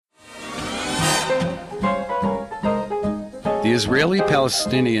The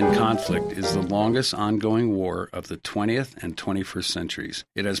Israeli-Palestinian conflict is the longest ongoing war of the 20th and 21st centuries.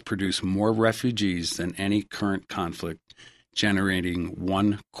 It has produced more refugees than any current conflict, generating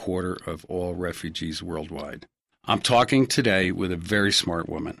 1/4 of all refugees worldwide. I'm talking today with a very smart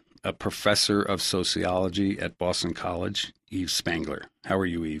woman, a professor of sociology at Boston College, Eve Spangler. How are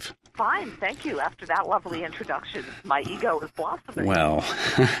you, Eve? Fine, thank you. After that lovely introduction, my ego is blossoming. Well,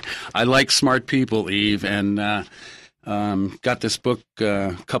 I like smart people, Eve, and got this book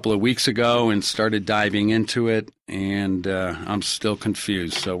a couple of weeks ago and started diving into it, and I'm still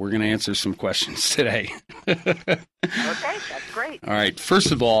confused. So we're going to answer some questions today. Okay, that's great. All right.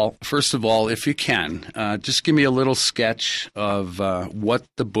 First of all, if you can, just give me a little sketch of what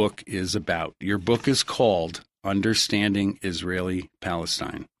the book is about. Your book is called Understanding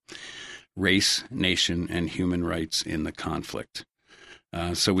Israeli-Palestine: Race, Nation, and Human Rights in the Conflict.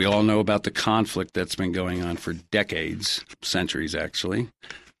 So we all know about the conflict that's been going on for decades, centuries actually.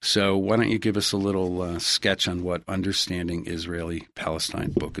 So why don't you give us a little sketch on what Understanding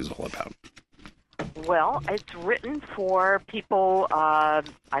Israeli-Palestine book is all about? Well, it's written for people, I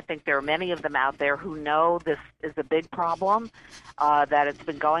think there are many of them out there who know this is a big problem, that it's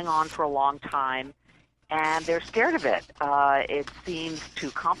been going on for a long time, and they're scared of it. It seems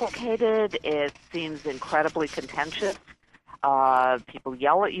too complicated. It seems incredibly contentious. People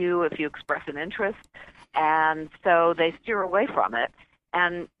yell at you if you express an interest, and so they steer away from it.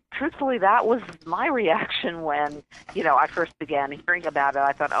 And truthfully, that was my reaction when, I first began hearing about it.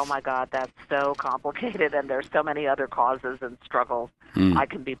 I thought, oh my God, that's so complicated, and there's so many other causes and struggles I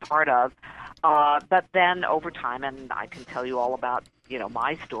can be part of. But then over time, and I can tell you all about,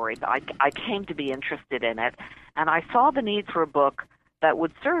 my story, but I came to be interested in it, and I saw the need for a book that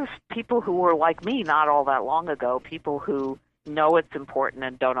would serve people who were like me not all that long ago, people who know it's important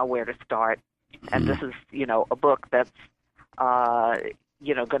and don't know where to start. And this is, a book that's,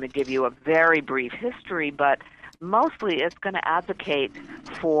 going to give you a very brief history, but mostly it's going to advocate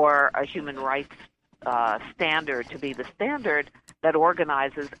for a human rights standard to be the standard that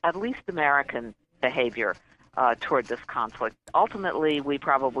organizes at least American behavior toward this conflict. Ultimately, we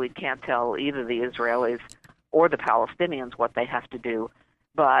probably can't tell either the Israelis or the Palestinians what they have to do,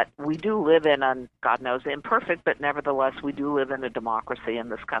 but we do live in a, God knows, imperfect, but nevertheless, we do live in a democracy in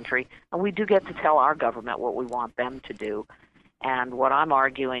this country, and we do get to tell our government what we want them to do. And what I'm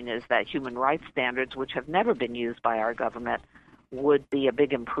arguing is that human rights standards, which have never been used by our government, would be a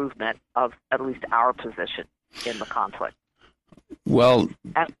big improvement of at least our position in the conflict. Well,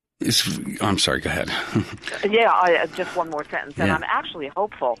 I'm sorry, go ahead. Just one more sentence. And I'm actually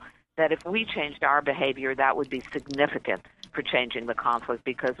hopeful that if we changed our behavior, that would be significant for changing the conflict,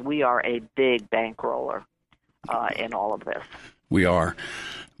 because we are a big bankroller in all of this. We are.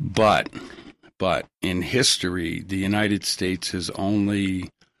 But in history, the United States has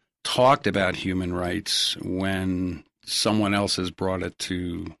only talked about human rights when someone else has brought it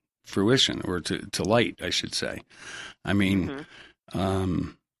to fruition, or to light, I should say. I mean,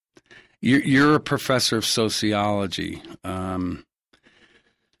 you're a professor of sociology.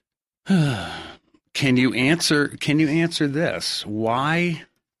 Can you answer this? Why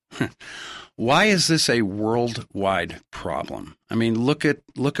is this a worldwide problem? I mean, look at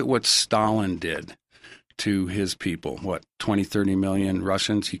what Stalin did to his people. What, 20, 30 million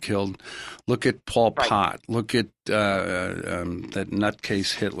Russians he killed? Look at Pol Pot. Look at that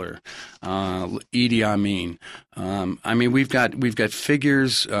nutcase Hitler, Idi Amin. I mean, we've got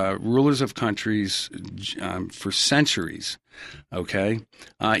figures, rulers of countries for centuries. Okay,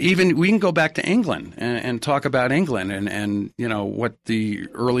 even we can go back to England and talk about England and what the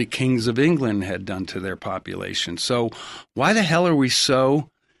early kings of England had done to their population. So why the hell are we so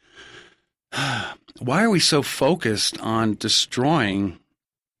focused on destroying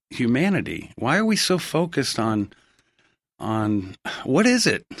humanity? Why are we so focused on what is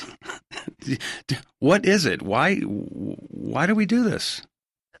it? What is it? Why do we do this?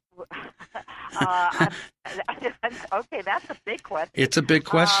 Okay, that's a big question. It's a big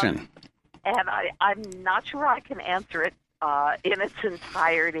question. And I'm not sure I can answer it in its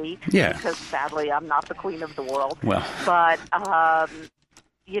entirety, because sadly I'm not the queen of the world. Well. But,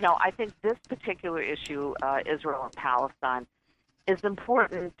 I think this particular issue, Israel and Palestine, is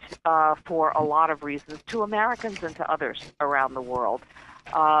important for a lot of reasons to Americans and to others around the world,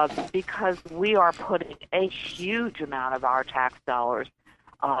 because we are putting a huge amount of our tax dollars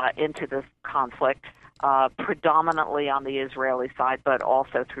into this conflict, predominantly on the Israeli side, but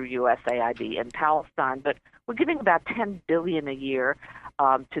also through USAID in Palestine. But we're giving about $10 billion a year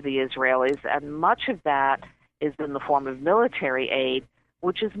to the Israelis, and much of that is in the form of military aid,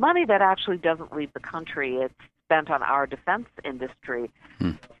 which is money that actually doesn't leave the country. It's spent on our defense industry.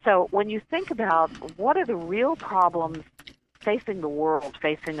 So when you think about what are the real problems facing the world,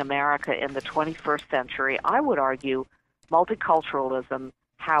 facing America in the 21st century, I would argue multiculturalism,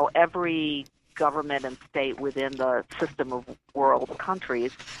 how every government and state within the system of world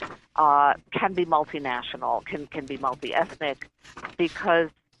countries can be multinational, can be multi-ethnic, because,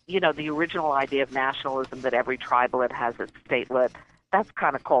 the original idea of nationalism that every tribelet has its statelet, that's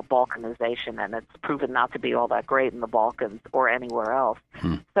kind of called balkanization, and it's proven not to be all that great in the Balkans or anywhere else.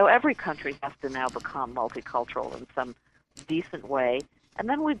 So every country has to now become multicultural in some decent way. And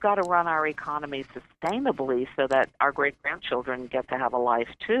then we've got to run our economy sustainably so that our great-grandchildren get to have a life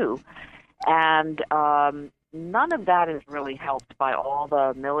too. And none of that is really helped by all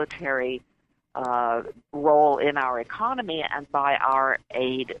the military role in our economy and by our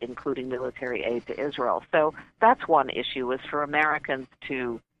aid, including military aid to Israel. So that's one issue, is for Americans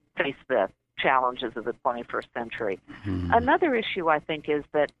to face the challenges of the 21st century. Another issue, I think, is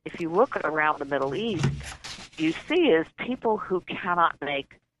that if you look around the Middle East, you see is people who cannot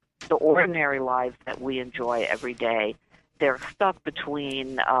make the ordinary lives that we enjoy every day. They're stuck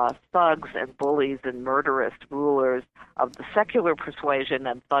between thugs and bullies and murderous rulers of the secular persuasion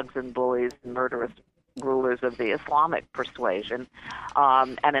and thugs and bullies and murderous rulers of the Islamic persuasion,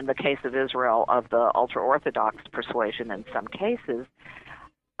 and in the case of Israel, of the ultra-Orthodox persuasion in some cases.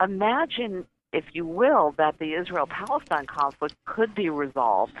 Imagine, if you will, that the Israel-Palestine conflict could be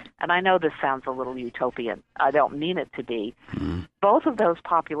resolved. And I know this sounds a little utopian. I don't mean it to be. Both of those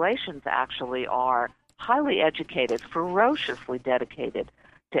populations actually are highly educated, ferociously dedicated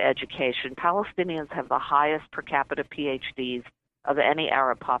to education. Palestinians have the highest per capita PhDs of any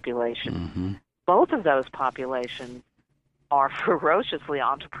Arab population. Both of those populations are ferociously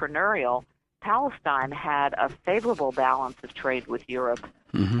entrepreneurial. Palestine had a favorable balance of trade with Europe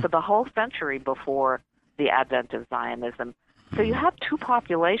for the whole century before the advent of Zionism. So you have two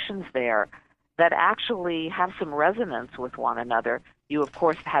populations there that actually have some resonance with one another. You, of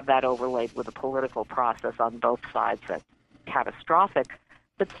course, have that overlaid with a political process on both sides that's catastrophic.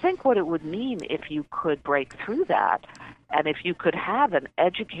 But think what it would mean if you could break through that, and if you could have an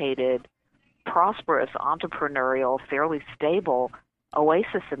educated, prosperous, entrepreneurial, fairly stable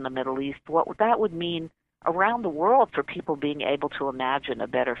oasis in the Middle East, what that would mean around the world for people being able to imagine a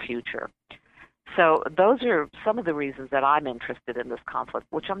better future. So those are some of the reasons that I'm interested in this conflict,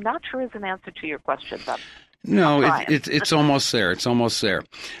 which I'm not sure is an answer to your question. No, it's almost there. It's almost there.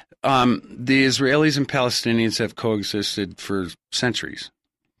 The Israelis and Palestinians have coexisted for centuries.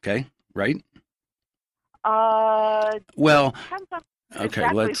 Okay, right? Well, okay,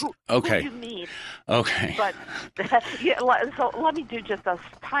 exactly who you mean. Okay. But so let me do just a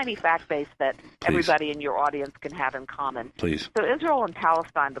tiny fact base that everybody in your audience can have in common. Please. So Israel and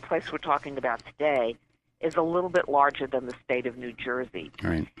Palestine, the place we're talking about today, is a little bit larger than the state of New Jersey.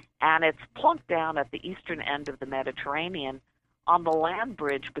 Right. And it's plunked down at the eastern end of the Mediterranean on the land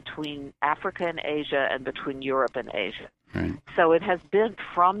bridge between Africa and Asia and between Europe and Asia. Right. So it has been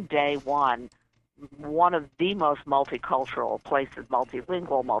from day one of the most multicultural places,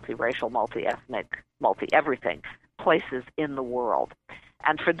 multilingual, multiracial, multi-ethnic, multi-everything places in the world.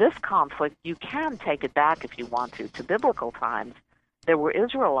 And for this conflict, you can take it back if you want to biblical times. There were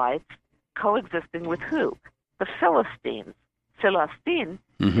Israelites coexisting with who? The Philistines. Philistine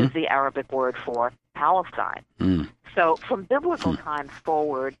is the Arabic word for Palestine. So from biblical times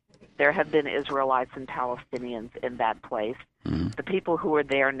forward, there have been Israelites and Palestinians in that place. The people who are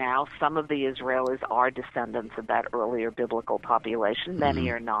there now, some of the Israelis are descendants of that earlier biblical population. Many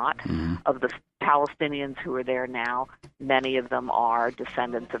are not. Of the Palestinians who are there now, many of them are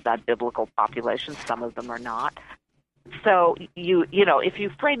descendants of that biblical population. Some of them are not. So, if you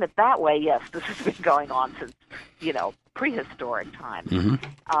frame it that way, yes, this has been going on since, prehistoric times.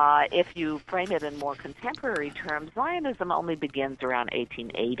 If you frame it in more contemporary terms, Zionism only begins around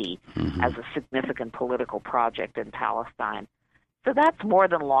 1880 as a significant political project in Palestine. So that's more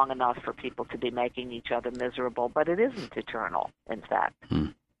than long enough for people to be making each other miserable, but it isn't eternal, in fact.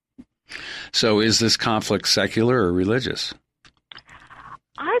 So is this conflict secular or religious?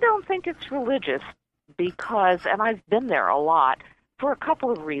 I don't think it's religious because, and I've been there a lot, for a couple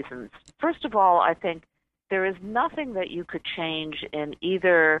of reasons. First of all, I think there is nothing that you could change in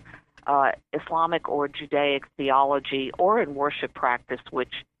either Islamic or Judaic theology or in worship practice,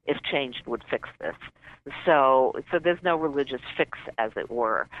 which, if changed, would fix this. So there's no religious fix, as it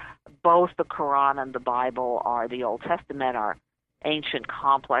were. Both the Quran and the Bible are the Old Testament, are ancient,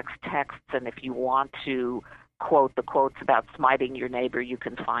 complex texts, and if you want to quote the quotes about smiting your neighbor, you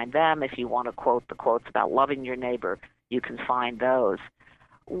can find them. If you want to quote the quotes about loving your neighbor, you can find those.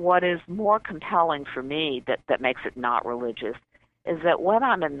 what is more compelling for me that makes it not religious is that when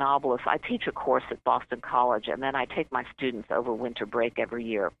I'm in Nablus, I teach a course at Boston College, and then I take my students over winter break every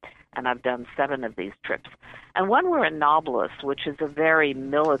year, and I've done 7 of these trips. And when we're in Nablus, which is a very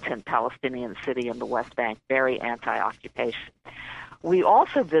militant Palestinian city in the West Bank, very anti-occupation, we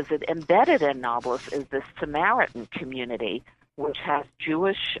also visit, embedded in Nablus is this Samaritan community, which has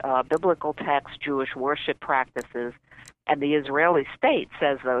Jewish biblical texts, Jewish worship practices, and the Israeli state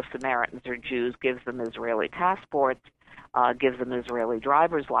says those Samaritans are Jews, gives them Israeli passports, gives them Israeli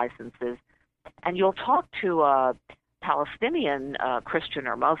driver's licenses. And you'll talk to a Palestinian Christian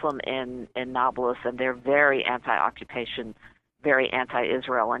or Muslim in Nablus, and they're very anti-occupation, very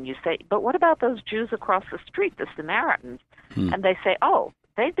anti-Israel. And you say, but what about those Jews across the street, the Samaritans? And they say, oh,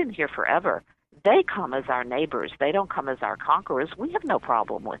 they've been here forever. They come as our neighbors. They don't come as our conquerors. We have no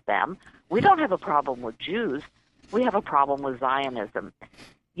problem with them. We don't have a problem with Jews. We have a problem with Zionism.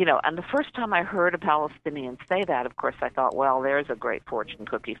 You know, and the first time I heard a Palestinian say that, of course, I thought, well, there's a great fortune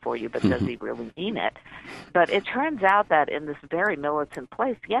cookie for you, but does he really mean it? But it turns out that in this very militant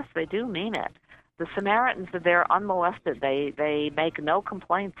place, yes, they do mean it. The Samaritans, they're unmolested. They make no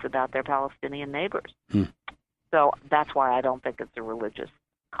complaints about their Palestinian neighbors. So that's why I don't think it's a religious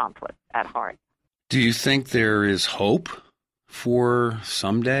conflict at heart. Do you think there is hope for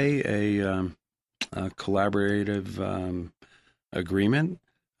someday a collaborative agreement?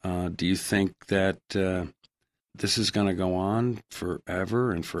 Do you think that this is going to go on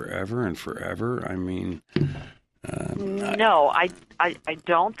forever and forever and forever? I mean, no, I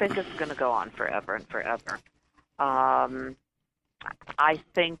don't think it's going to go on forever and forever. I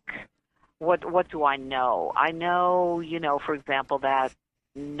think, what do I know? I know, for example, that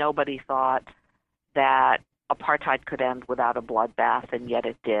nobody thought that apartheid could end without a bloodbath, and yet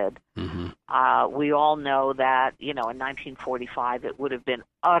it did. We all know that, in 1945, it would have been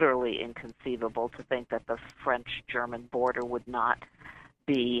utterly inconceivable to think that the French-German border would not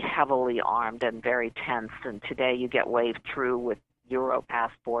be heavily armed and very tense. And today you get waved through with Euro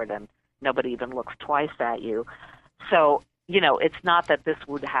passport and nobody even looks twice at you. So, it's not that this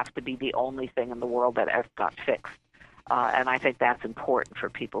would have to be the only thing in the world that ever got fixed. And I think that's important for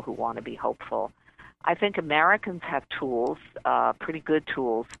people who want to be hopeful. I think Americans have tools, pretty good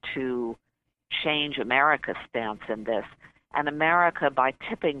tools, to change America's stance in this. And America, by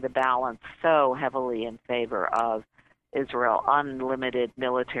tipping the balance so heavily in favor of Israel, unlimited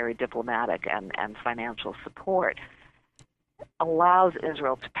military, diplomatic, and financial support, allows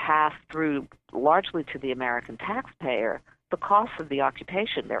Israel to pass through, largely to the American taxpayer, the costs of the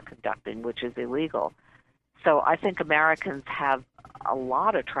occupation they're conducting, which is illegal. So I think Americans have a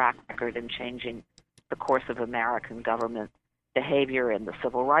lot of track record in changing the course of American government behavior in the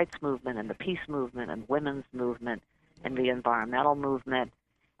civil rights movement and the peace movement and women's movement and the environmental movement.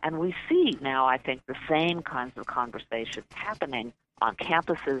 And we see now, I think, the same kinds of conversations happening on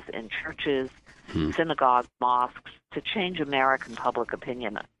campuses, in churches, synagogues, mosques, to change American public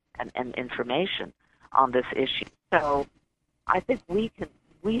opinion and information on this issue. So I think we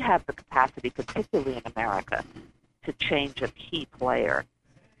have the capacity, particularly in America, to change a key player.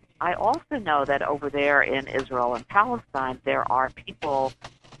 I also know that over there in Israel and Palestine, there are people,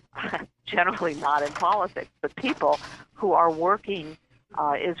 generally not in politics, but people who are working,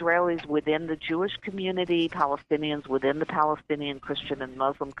 Israelis within the Jewish community, Palestinians within the Palestinian Christian and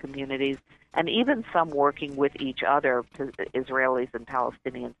Muslim communities, and even some working with each other, Israelis and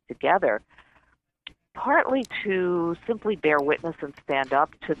Palestinians together, partly to simply bear witness and stand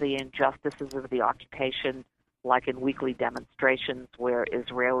up to the injustices of the occupation, like in weekly demonstrations where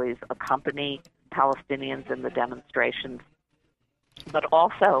Israelis accompany Palestinians in the demonstrations, but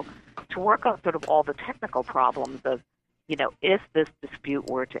also to work on sort of all the technical problems of, if this dispute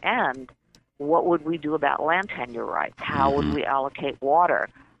were to end, what would we do about land tenure rights? How would we allocate water?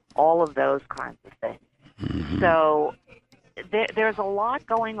 All of those kinds of things. So there's a lot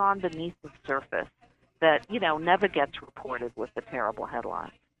going on beneath the surface that, never gets reported with the terrible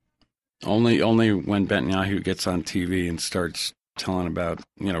headlines. Only when Netanyahu gets on TV and starts telling about,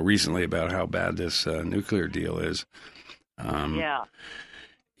 recently about how bad this nuclear deal is. Yeah.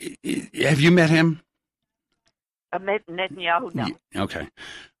 Have you met him? Netanyahu, no. Okay.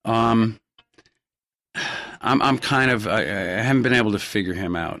 I'm kind of, I haven't been able to figure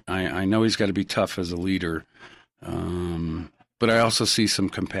him out. I know he's got to be tough as a leader, but I also see some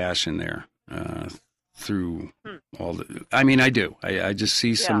compassion there. Through all the, I do. I just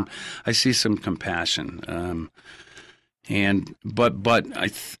see some. I see some compassion, but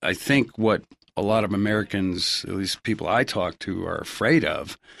I think what a lot of Americans, at least people I talk to, are afraid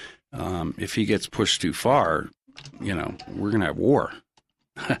of, if he gets pushed too far, we're going to have war.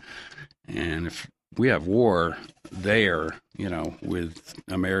 And if we have war there, with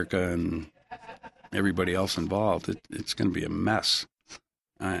America and everybody else involved, it's going to be a mess.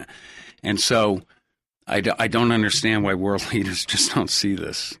 And so I don't understand why world leaders just don't see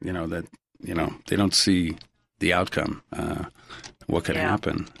this, that, they don't see the outcome, what could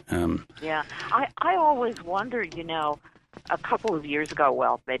happen. I always wonder, a couple of years ago,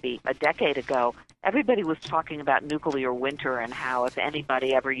 well, maybe a decade ago, everybody was talking about nuclear winter and how if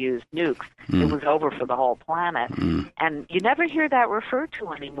anybody ever used nukes, it was over for the whole planet. And you never hear that referred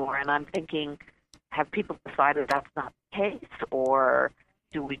to anymore. And I'm thinking, have people decided that's not the case, or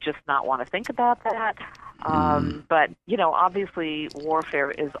do we just not want to think about that? But, obviously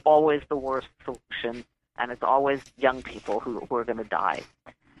warfare is always the worst solution, and it's always young people who are going to die.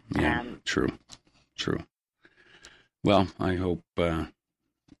 Yeah, true. Well, I hope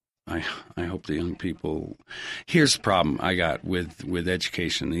I hope the young people. Here's the problem I got with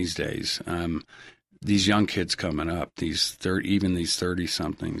education these days. These young kids coming up, even these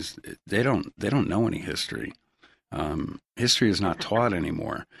 30-somethings, they don't know any history. History is not taught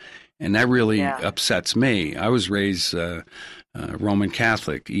anymore, and that really upsets me. I was raised Roman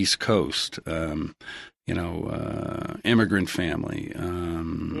Catholic, East Coast. Immigrant family.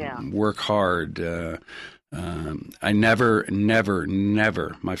 Work hard. I never,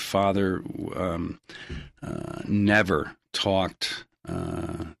 my father never talked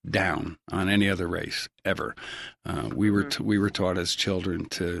down on any other race ever. We were taught as children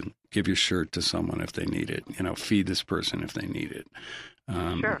to give your shirt to someone if they need it. Feed this person if they need it.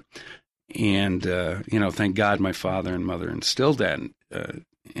 Sure. And thank God my father and mother instilled that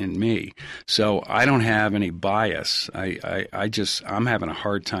in me. So I don't have any bias. I'm having a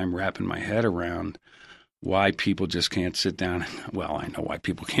hard time wrapping my head around why people just can't sit down. Well, I know why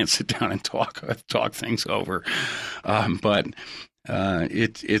people can't sit down and talk things over, but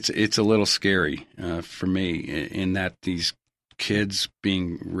it's a little scary for me in that these kids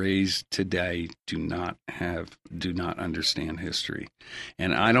being raised today do not understand history,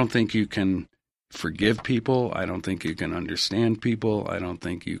 and I don't think you can forgive people. I don't think you can understand people. I don't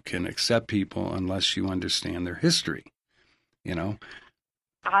think you can accept people unless you understand their history.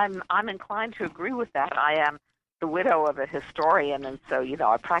 I'm inclined to agree with that. I am the widow of a historian, and so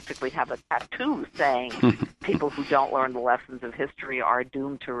I practically have a tattoo saying people who don't learn the lessons of history are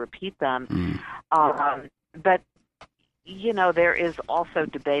doomed to repeat them. But there is also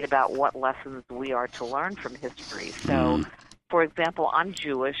debate about what lessons we are to learn from history. So, for example, I'm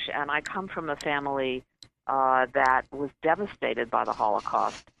Jewish, and I come from a family that was devastated by the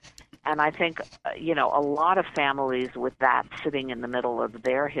Holocaust. And I think, a lot of families with that sitting in the middle of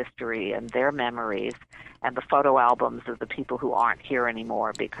their history and their memories and the photo albums of the people who aren't here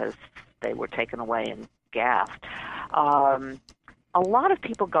anymore because they were taken away and gassed. A lot of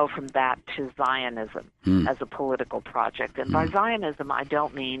people go from that to Zionism as a political project. And by Zionism, I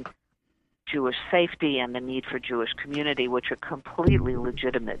don't mean Jewish safety and the need for Jewish community, which are completely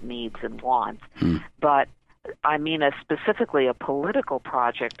legitimate needs and wants, but I mean specifically a political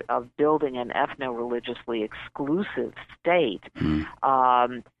project of building an ethno-religiously exclusive state in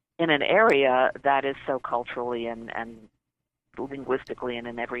an area that is so culturally and linguistically and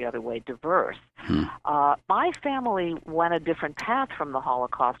in every other way diverse. My family went a different path from the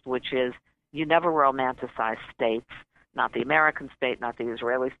Holocaust, which is you never romanticize states, not the American state, not the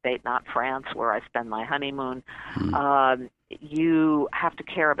Israeli state, not France, where I spend my honeymoon. You have to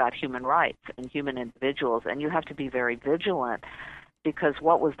care about human rights and human individuals, and you have to be very vigilant, because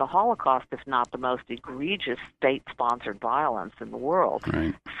what was the Holocaust if not the most egregious state-sponsored violence in the world?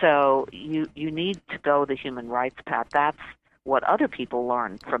 Right. So you need to go the human rights path. That's what other people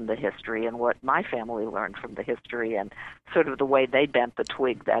learned from the history and what my family learned from the history and sort of the way they bent the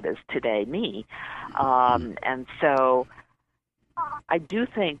twig that is today me. And so I do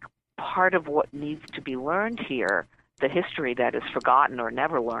think part of what needs to be learned here, the history that is forgotten or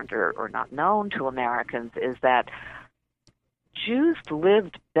never learned or not known to Americans, is that Jews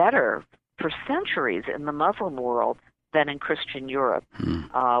lived better for centuries in the Muslim world than in Christian Europe.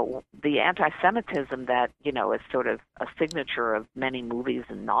 The anti-Semitism that, is sort of a signature of many movies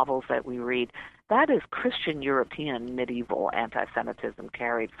and novels that we read, that is Christian European medieval anti-Semitism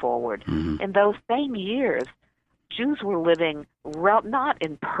carried forward. In those same years, Jews were living not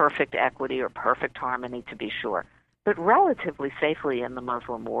in perfect equity or perfect harmony, to be sure, but relatively safely in the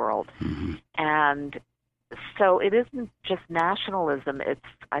Muslim world. And so it isn't just nationalism.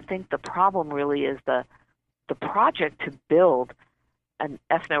 I think the problem really is the project to build an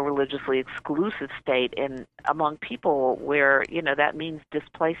ethno-religiously exclusive state among people where, that means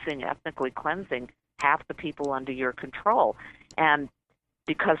displacing, ethnically cleansing half the people under your control. And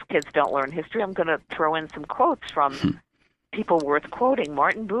because kids don't learn history, I'm going to throw in some quotes from people worth quoting.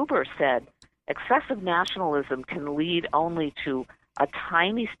 Martin Buber said, "Excessive nationalism can lead only to a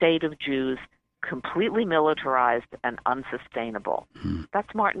tiny state of Jews completely militarized and unsustainable."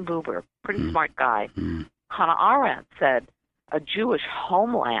 That's Martin Buber, pretty smart guy. Hannah Arendt said, "A Jewish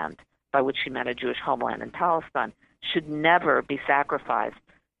homeland," by which she meant a Jewish homeland in Palestine, "should never be sacrificed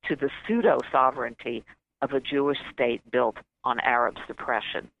to the pseudo-sovereignty of a Jewish state built on Arab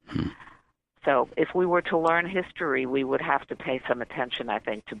suppression." So if we were to learn history, we would have to pay some attention, I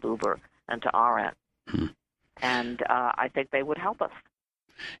think, to Buber and to Arendt. And I think they would help us.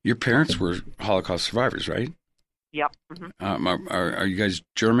 Your parents were Holocaust survivors, right? Yep. Are you guys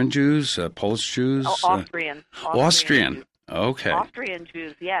German Jews, Polish Jews? Austrian. Austrian. Jews. Okay. Austrian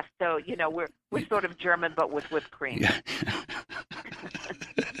Jews, yes. So, we're sort of German, but with whipped cream. Yeah.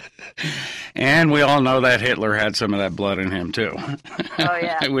 And we all know that Hitler had some of that blood in him, too. Oh,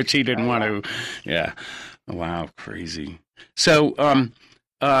 yeah. Which he didn't want to. Yeah. Wow, crazy. So,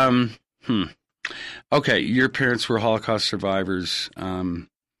 okay, your parents were Holocaust survivors.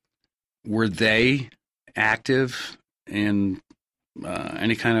 Were they active in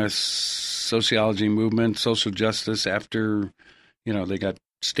any kind of sociology movement, social justice after, they got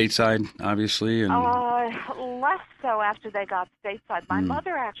stateside, obviously? And less so after they got stateside. My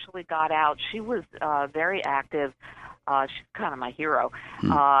mother actually got out. She was very active. She's kind of my hero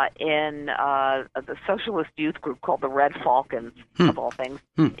in the socialist youth group called the Red Falcons, of all things,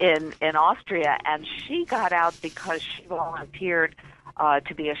 in Austria. And she got out because she volunteered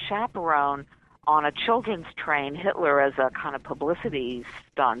to be a chaperone on a children's train, Hitler, as a kind of publicity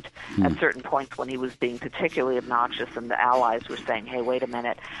stunt at certain points when he was being particularly obnoxious and the Allies were saying, hey, wait a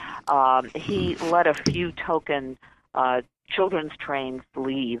minute. He let a few token children's trains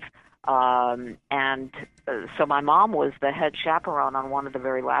leave. So my mom was the head chaperone on one of the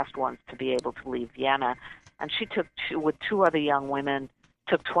very last ones to be able to leave Vienna. And she took with two other young women,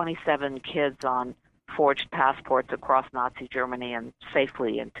 took 27 kids on forged passports across Nazi Germany and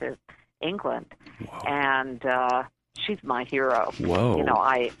safely into England. Wow. And she's my hero. Whoa.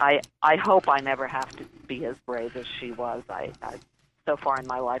 I hope I never have to be as brave as she was. I so far in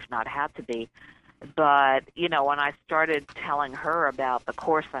my life not had to be. But, when I started telling her about the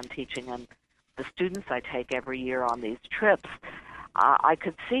course I'm teaching and the students I take every year on these trips, I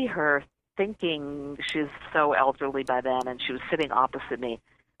could see her thinking, she's so elderly by then, and she was sitting opposite me.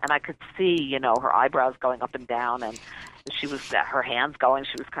 And I could see, her eyebrows going up and down, and her hands going.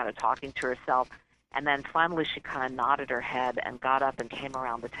 She was kind of talking to herself. And then finally she kind of nodded her head and got up and came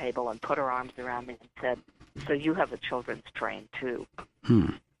around the table and put her arms around me and said, so you have a children's train, too.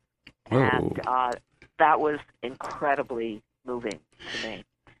 And that was incredibly moving to me.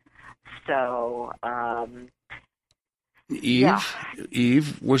 So,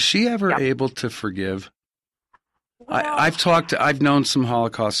 Eve, was she ever able to forgive? Well, I've known some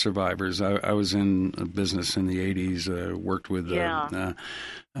Holocaust survivors. I was in business in the 80s, worked with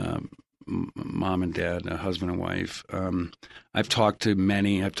mom and dad, a husband and wife. I've talked to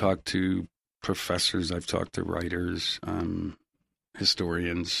many. I've talked to professors. I've talked to writers,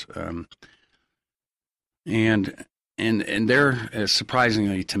 historians. And there,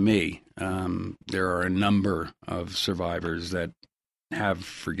 surprisingly to me, there are a number of survivors that have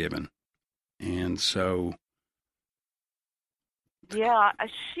forgiven. And so... Yeah,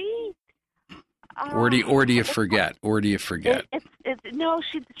 or do you forget? No,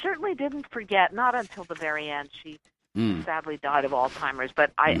 she certainly didn't forget. Not until the very end. She sadly died of Alzheimer's.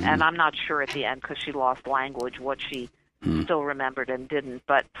 But and I'm not sure at the end because she lost language what she still remembered and didn't.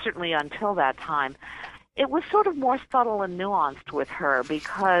 But certainly until that time, it was sort of more subtle and nuanced with her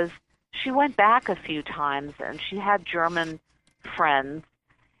because she went back a few times and she had German friends.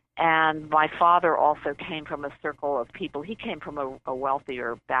 And my father also came from a circle of people. He came from a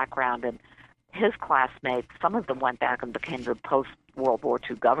wealthier background, and his classmates, some of them went back and became the post-World War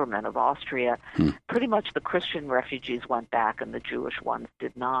II government of Austria. Pretty much the Christian refugees went back, and the Jewish ones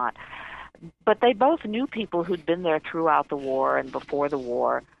did not. But they both knew people who'd been there throughout the war and before the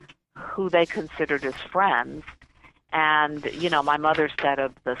war, who they considered as friends. And, my mother said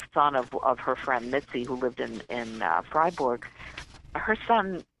of the son of her friend Mitzi, who lived in Freiburg, her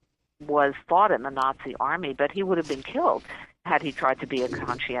son was fought in the Nazi army, but he would have been killed had he tried to be a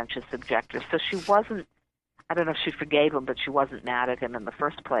conscientious objector. So she wasn't, I don't know if she forgave him, but she wasn't mad at him in the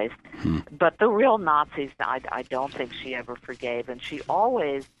first place. But the real Nazis, I don't think she ever forgave. And she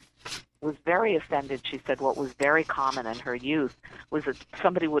always was very offended. She said what was very common in her youth was that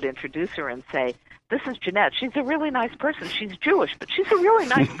somebody would introduce her and say, this is Jeanette. She's a really nice person. She's Jewish, but she's a really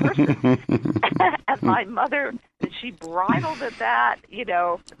nice person. And my mother, she bridled at that.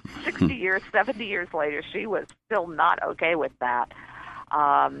 60 years, 70 years later, she was still not okay with that.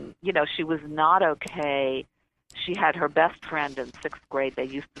 She was not okay. She had her best friend in 6th grade. They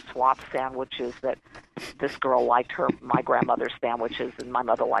used to swap sandwiches. That this girl liked my grandmother's sandwiches, and my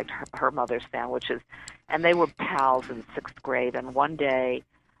mother liked her mother's sandwiches. And they were pals in 6th grade. And one day,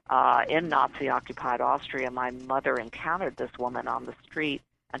 in Nazi-occupied Austria, my mother encountered this woman on the street,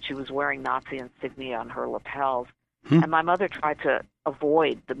 and she was wearing Nazi insignia on her lapels. And my mother tried to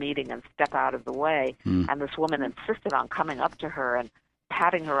avoid the meeting and step out of the way. And this woman insisted on coming up to her and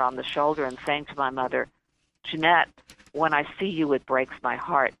patting her on the shoulder and saying to my mother, "Jeanette, when I see you, it breaks my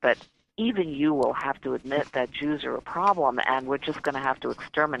heart, but even you will have to admit that Jews are a problem, and we're just going to have to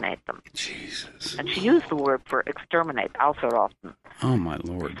exterminate them." Jesus. And she used the word for exterminate, ausrotten. Oh, my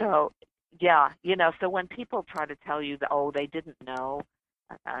Lord. So, yeah, so when people try to tell you that, they didn't know,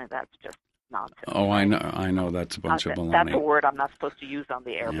 that's just nonsense. Oh, I know that's a bunch of baloney. That's a word I'm not supposed to use on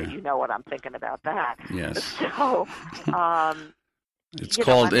the air, but you know what I'm thinking about that. Yes. So, it's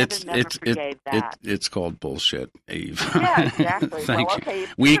called it's called bullshit, Eve. Yeah, exactly. Thank well, you. Okay,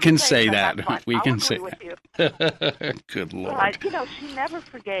 we can say that. We I'll can agree say with that. You. Good Lord. But, she never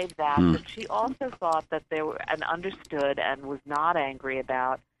forgave that, but she also thought that there were, and understood and was not angry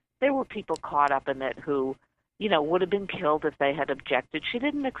about, there were people caught up in it who, would have been killed if they had objected. She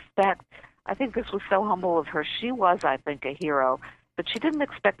didn't expect, I think this was so humble of her, she was, I think, a hero, but she didn't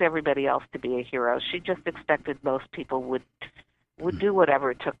expect everybody else to be a hero. She just expected most people would do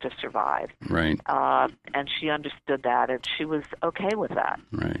whatever it took to survive. Right. And she understood that, and she was okay with that.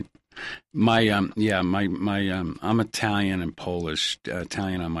 Right. I'm Italian and Polish.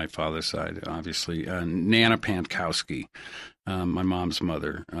 Italian on my father's side, obviously. Nana Pankowski, my mom's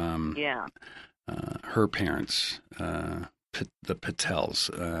mother. Her parents, the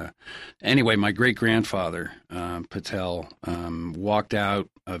Patels. Anyway, my great-grandfather, Patel, walked out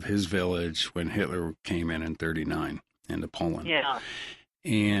of his village when Hitler came in 1939 into Poland. Yeah.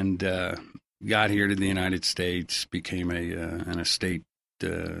 And got here to the United States, became an estate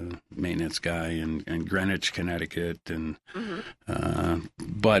maintenance guy in Greenwich, Connecticut, and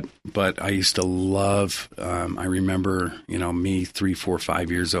but I used to love. I remember, me 3, 4, 5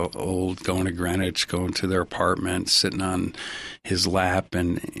 years old, going to Greenwich, going to their apartment, sitting on his lap,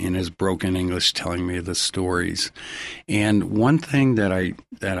 and in his broken English, telling me the stories. And one thing that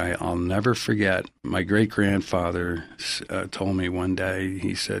I'll never forget, my great grandfather told me one day.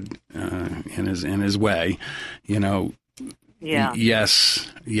 He said, in his way, Yeah.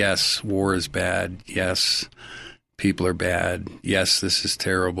 Yes, war is bad. Yes, people are bad. Yes, this is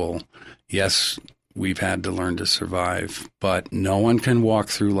terrible. Yes, we've had to learn to survive. But no one can walk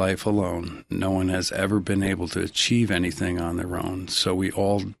through life alone. No one has ever been able to achieve anything on their own. So we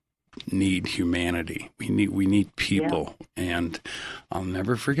all need humanity. We need people. Yeah. And I'll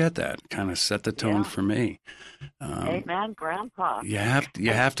never forget that. Kind of set the tone for me. Amen, Grandpa. You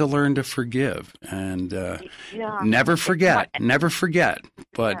have to learn to forgive and never forget.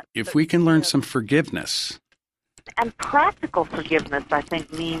 But if we can learn some forgiveness, and practical forgiveness, I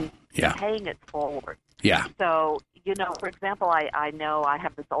think means paying it forward. Yeah. So for example, I know I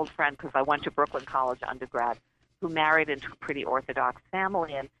have this old friend because I went to Brooklyn College undergrad who married into a pretty Orthodox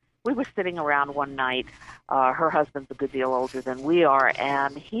family, and we were sitting around one night. Her husband's a good deal older than we are,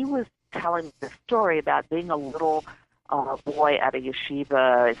 and he was telling the story about being a little boy at a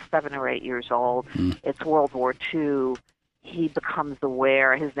yeshiva, 7 or 8 years old. It's World War II. He becomes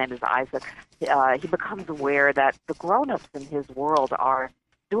aware, his name is Isaac, he becomes aware that the grown-ups in his world are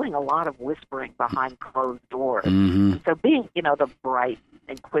doing a lot of whispering behind closed doors. Mm-hmm. So being, the bright,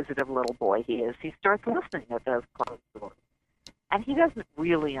 inquisitive little boy he is, he starts listening at those closed doors. And he doesn't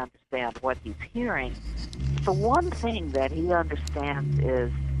really understand what he's hearing. The one thing that he understands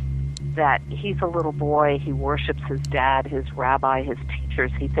is that he's a little boy. He worships his dad, his rabbi, his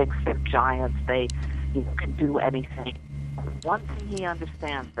teachers. He thinks they're giants. They can do anything. One thing he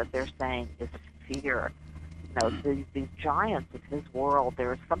understands that they're saying is fear. These giants of his world,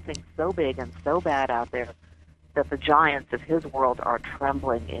 there is something so big and so bad out there that the giants of his world are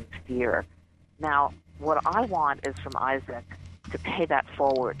trembling in fear. Now, what I want is from Isaac to pay that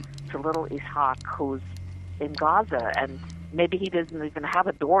forward to little Ishak, who's in Gaza, and maybe he doesn't even have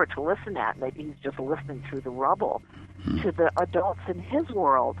a door to listen at. Maybe he's just listening through the rubble to the adults in his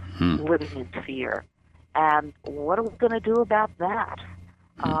world living in fear. And what are we going to do about that?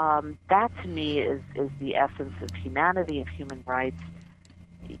 That, to me, is the essence of humanity, of human rights.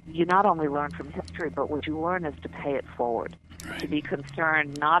 You not only learn from history, but what you learn is to pay it forward, to be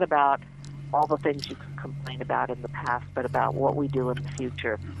concerned not about all the things you can complain about in the past, but about what we do in the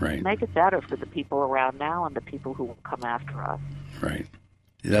future. Right. Make it better for the people around now and the people who will come after us. Right.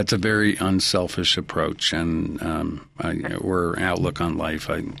 That's a very unselfish approach, and or outlook on life.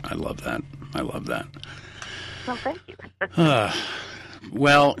 I love that. I love that. Well, thank you.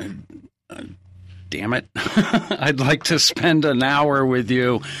 Well, damn it. I'd like to spend an hour with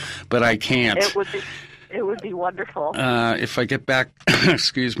you, but I can't. It would be wonderful. If I get back,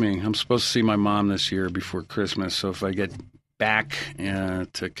 excuse me, I'm supposed to see my mom this year before Christmas, so if I get back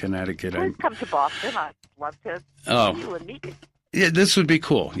to Connecticut. Please come to Boston. I'd love to see you and meet you. Yeah, this would be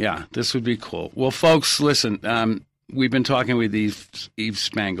cool. Yeah, this would be cool. Well, folks, listen, we've been talking with Eve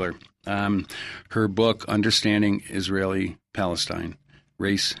Spangler. Her book, Understanding Israeli-Palestine,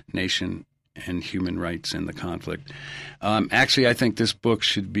 Race, Nation, and Human Rights in the Conflict. Actually, I think this book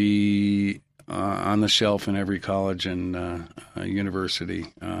should be on the shelf in every college and university.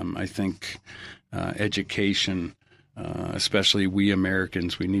 I think education, especially we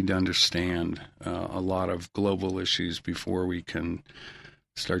Americans, we need to understand a lot of global issues before we can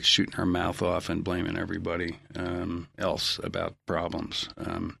start shooting our mouth off and blaming everybody else about problems.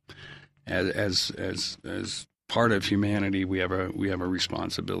 As part of humanity, we have a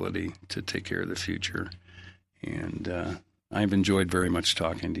responsibility to take care of the future. And I've enjoyed very much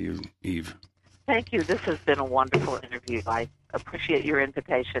talking to you, Eve. Thank you. This has been a wonderful interview. I appreciate your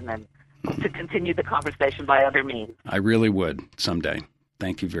invitation and hope to continue the conversation by other means. I really would someday.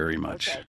 Thank you very much. Okay.